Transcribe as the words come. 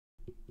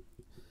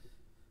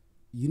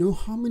You know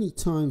how many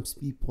times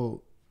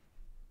people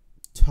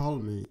tell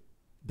me,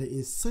 they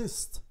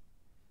insist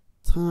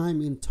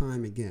time and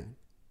time again,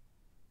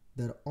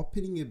 that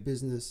opening a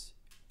business,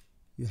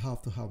 you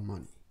have to have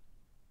money.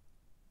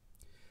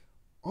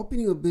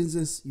 Opening a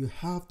business, you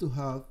have to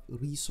have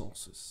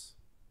resources.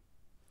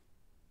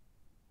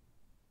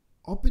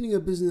 Opening a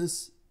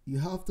business, you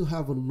have to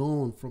have a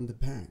loan from the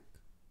bank,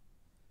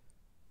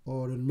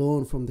 or a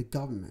loan from the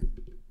government,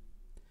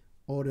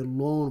 or a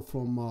loan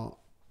from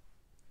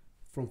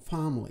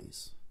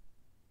families.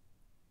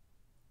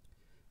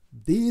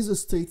 These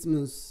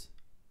statements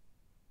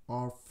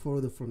are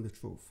further from the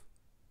truth.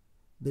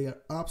 They are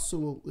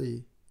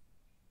absolutely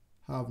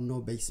have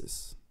no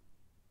basis.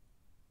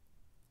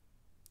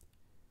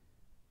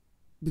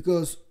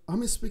 Because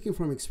I'm speaking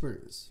from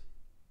experience.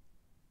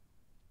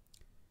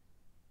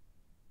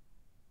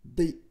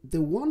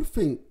 The one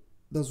thing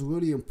that's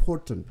really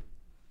important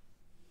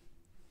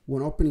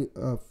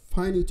when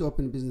finding to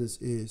open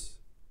business is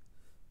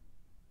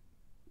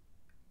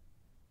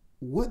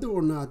whether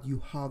or not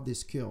you have the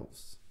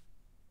skills.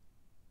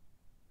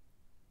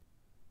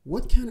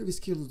 What kind of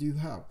skills do you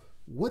have?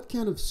 What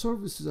kind of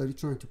services are you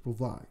trying to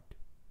provide?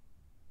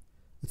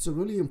 It's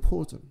really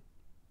important.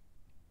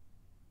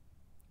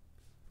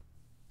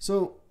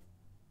 So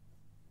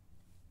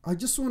I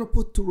just want to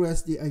put to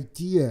rest the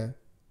idea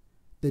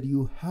that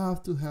you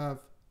have to have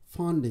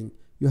funding.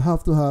 You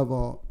have to have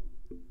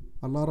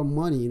a lot of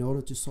money in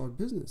order to start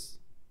business.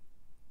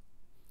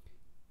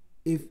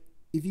 If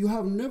you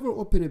have never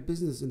opened a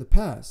business in the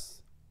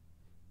past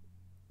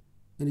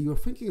and you're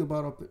thinking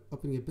about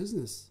opening a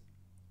business,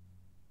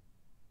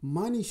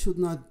 money should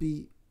not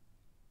be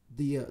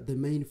the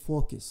main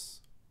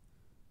focus.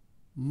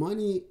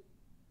 Money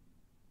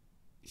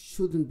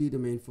shouldn't be the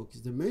main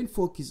focus. The main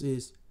focus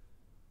is,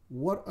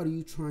 what are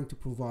you trying to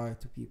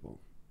provide to people?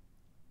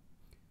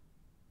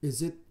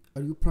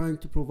 Are you trying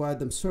to provide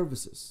them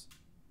services?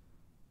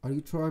 Are you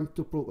trying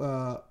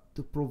to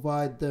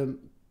provide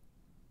them,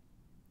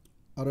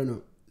 I don't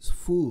know,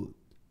 food,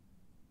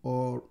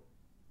 or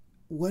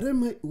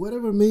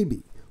whatever it may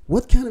be?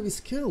 What kind of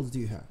skills do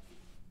you have?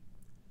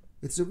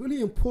 It's really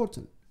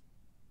important.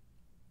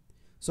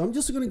 So I'm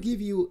just going to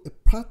give you a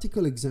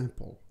practical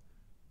example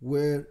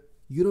where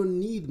you don't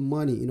need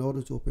money in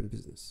order to open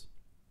business.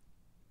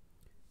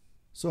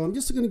 So I'm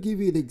just going to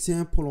give you the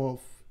example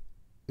of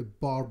a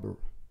barber.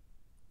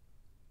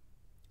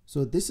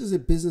 So this is a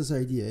business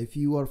idea. If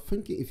you are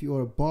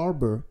a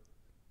barber,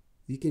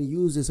 you can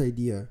use this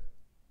idea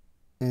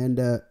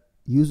and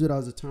use it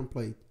as a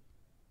template,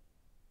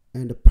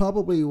 and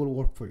probably it will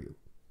work for you.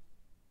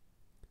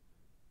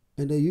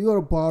 And you are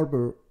a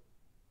barber,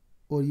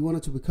 or you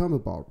wanted to become a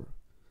barber.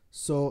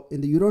 So,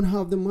 you don't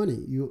have the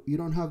money, you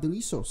don't have the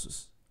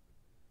resources.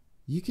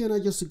 You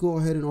cannot just go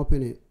ahead and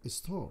open a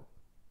store.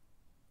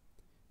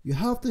 You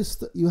have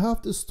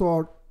to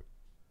start.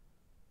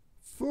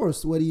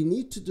 First, what you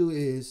need to do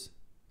is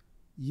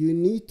you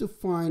need to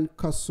find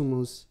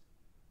customers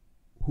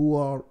who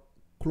are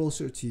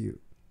closer to you,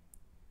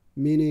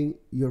 meaning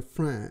your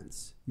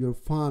friends, your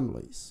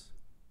families.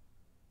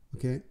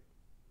 Okay?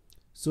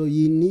 So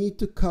you need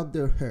to cut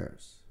their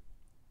hairs.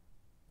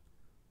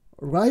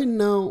 Right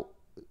now,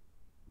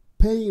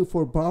 paying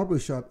for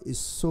barbershop is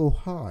so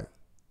high.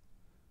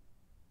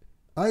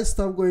 I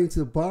stopped going to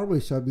the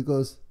barbershop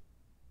because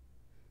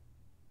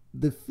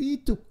the fee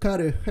to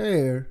cut a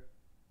hair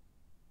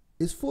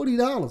is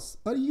 $40.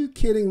 Are you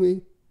kidding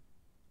me?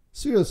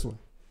 Seriously.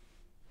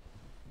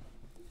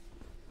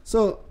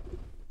 So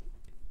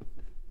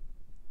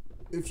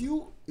if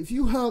you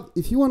want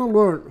to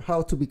learn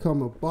how to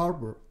become a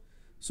barber,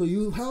 so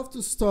you have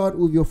to start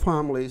with your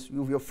families,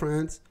 with your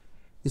friends.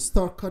 You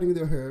start cutting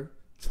their hair,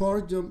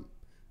 charge them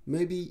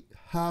maybe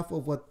half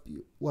of what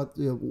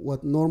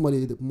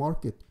normally the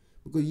market,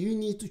 because you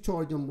need to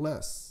charge them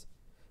less.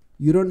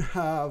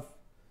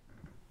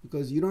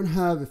 Because you don't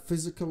have a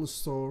physical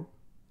store,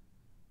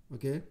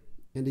 okay,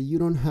 and you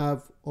don't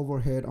have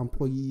overhead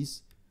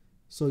employees,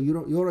 so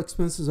your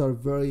expenses are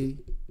very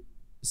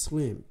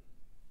slim.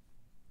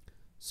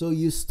 So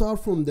you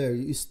start from there.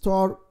 You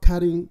start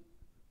cutting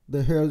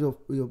the hairs of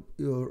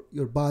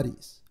your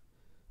bodies.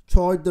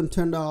 Charge them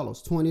 $10,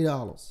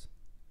 $20,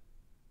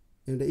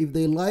 and if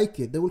they like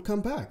it, they will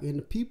come back. And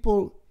the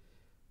people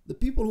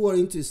who are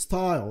into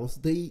styles,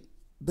 they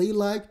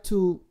like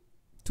to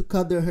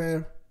cut their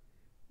hair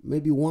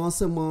maybe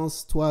once a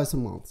month, twice a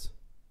month.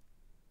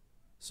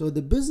 So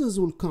the business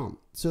will come.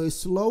 So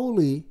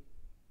slowly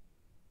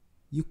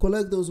you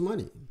collect those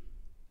money.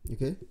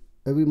 Okay,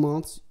 every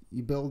month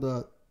you build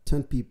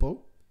 10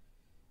 people.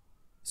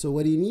 So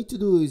what you need to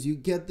do is you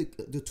get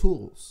the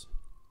tools.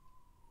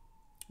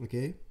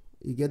 Okay,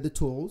 you get the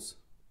tools,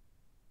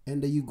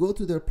 and you go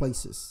to their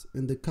places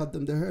and they cut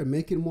them their hair,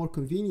 make it more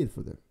convenient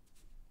for them.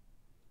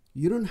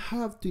 You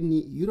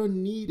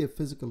don't need a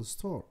physical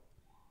store.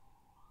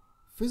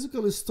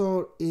 Physical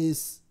store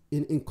is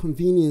an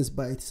inconvenience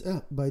by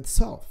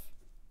itself.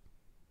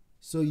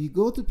 So you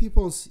go to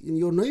people in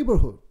your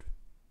neighborhood.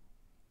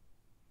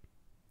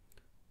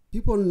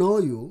 People know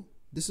you.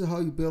 This is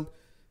how you build.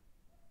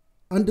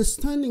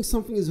 understanding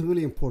something is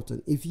really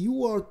important. If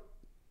you are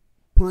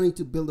planning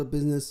to build a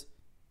business,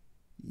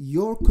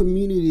 your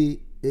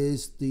community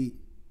is the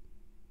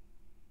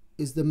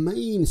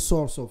main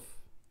source of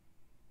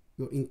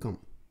your income.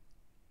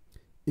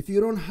 If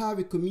you don't have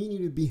a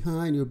community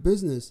behind your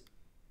business,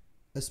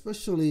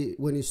 especially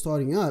when you're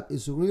starting up,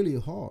 it's really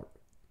hard,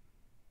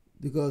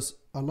 because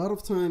a lot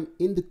of time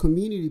in the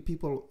community,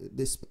 people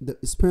they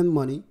spend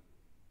money,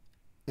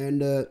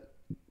 and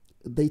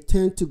they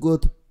tend to go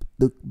to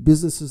the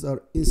businesses that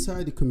are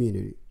inside the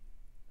community.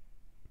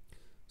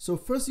 So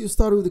first you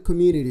start with the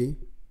community,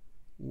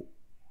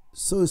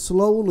 so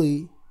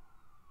slowly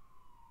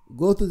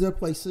go to their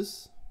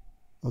places,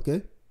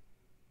 okay,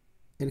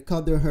 and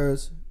cut their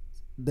hairs.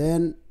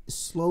 Then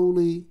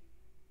slowly,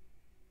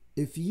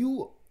 if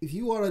you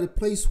are at a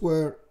place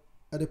where,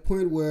 at a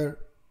point where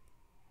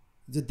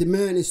the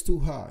demand is too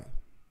high,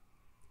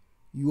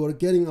 you are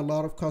getting a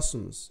lot of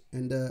customers,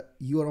 and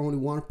you are only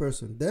one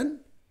person,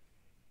 then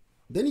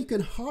you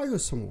can hire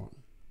someone.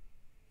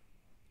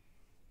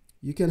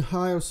 You can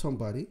hire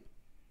somebody,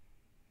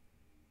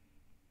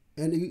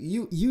 and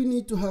you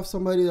need to have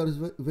somebody that is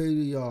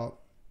very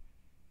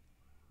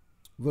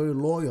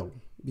loyal,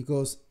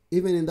 because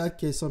even in that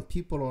case, some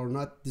people are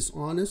not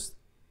dishonest,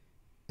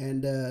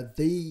 and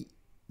they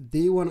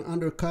want to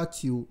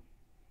undercut you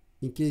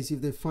in case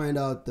if they find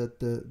out that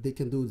they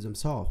can do it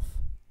themselves.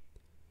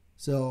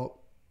 So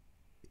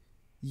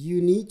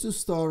you need to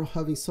start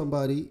having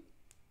somebody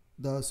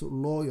that's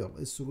loyal.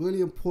 It's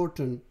really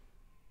important.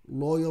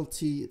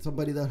 Loyalty,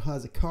 somebody that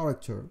has a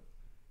character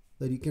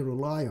that you can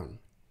rely on.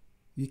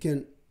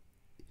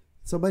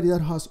 Somebody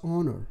that has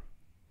honor,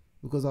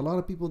 because a lot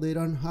of people, they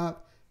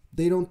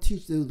don't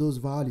teach those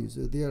values.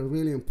 They are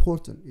really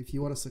important. If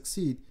you want to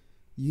succeed,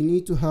 you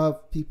need to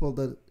have people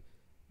that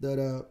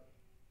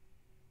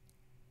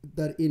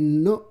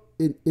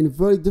in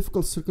very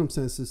difficult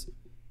circumstances,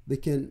 they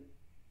can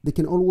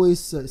always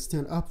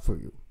stand up for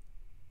you.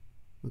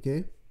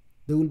 Okay,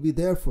 they will be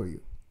there for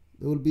you.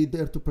 They will be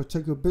there to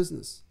protect your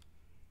business,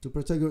 to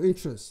protect your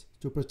interests,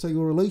 to protect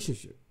your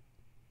relationship.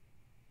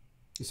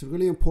 It's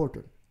really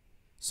important.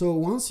 So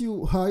once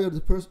you hire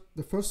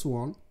the first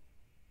one,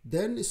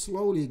 then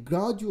slowly,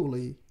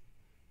 gradually,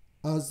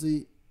 as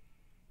the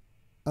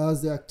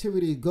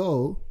activities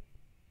go,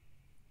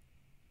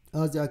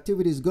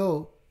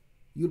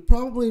 you'll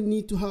probably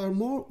need to hire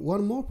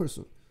one more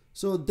person.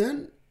 So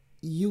then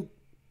you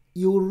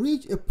will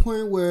reach a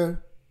point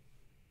where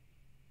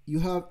you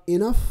have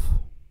enough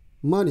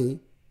money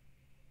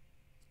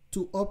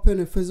to open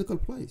a physical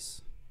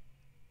place.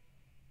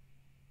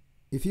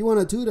 If you want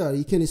to do that,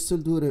 you can still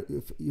do it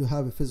if you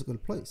have a physical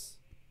place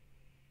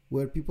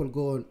where people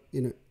go,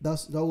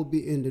 that would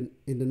be in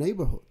the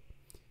neighborhood.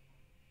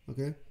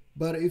 Okay,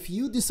 but if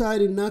you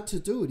decided not to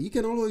do it, you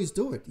can always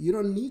do it. You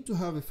don't need to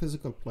have a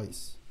physical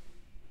place.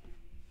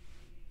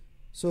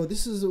 So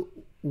this is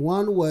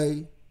one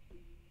way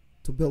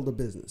to build a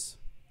business.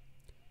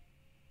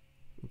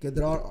 Okay,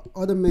 there are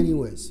other many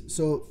ways.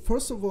 So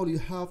first of all, you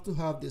have to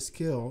have the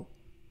skill.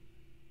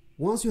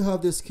 Once you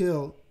have the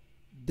skill,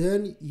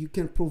 then you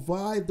can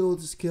provide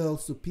those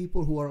skills to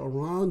people who are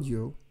around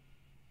you,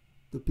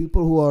 to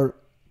people who are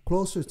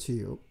closer to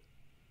you.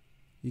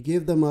 You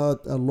give them a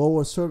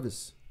lower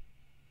service.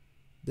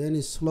 Then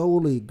it's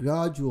slowly,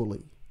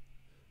 gradually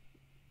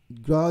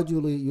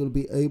you'll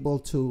be able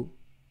to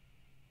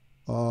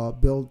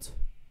build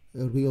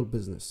a real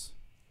business.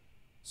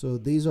 So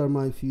these are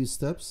my few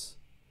steps.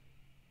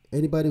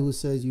 Anybody who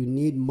says you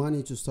need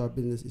money to start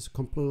business is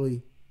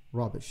completely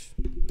rubbish.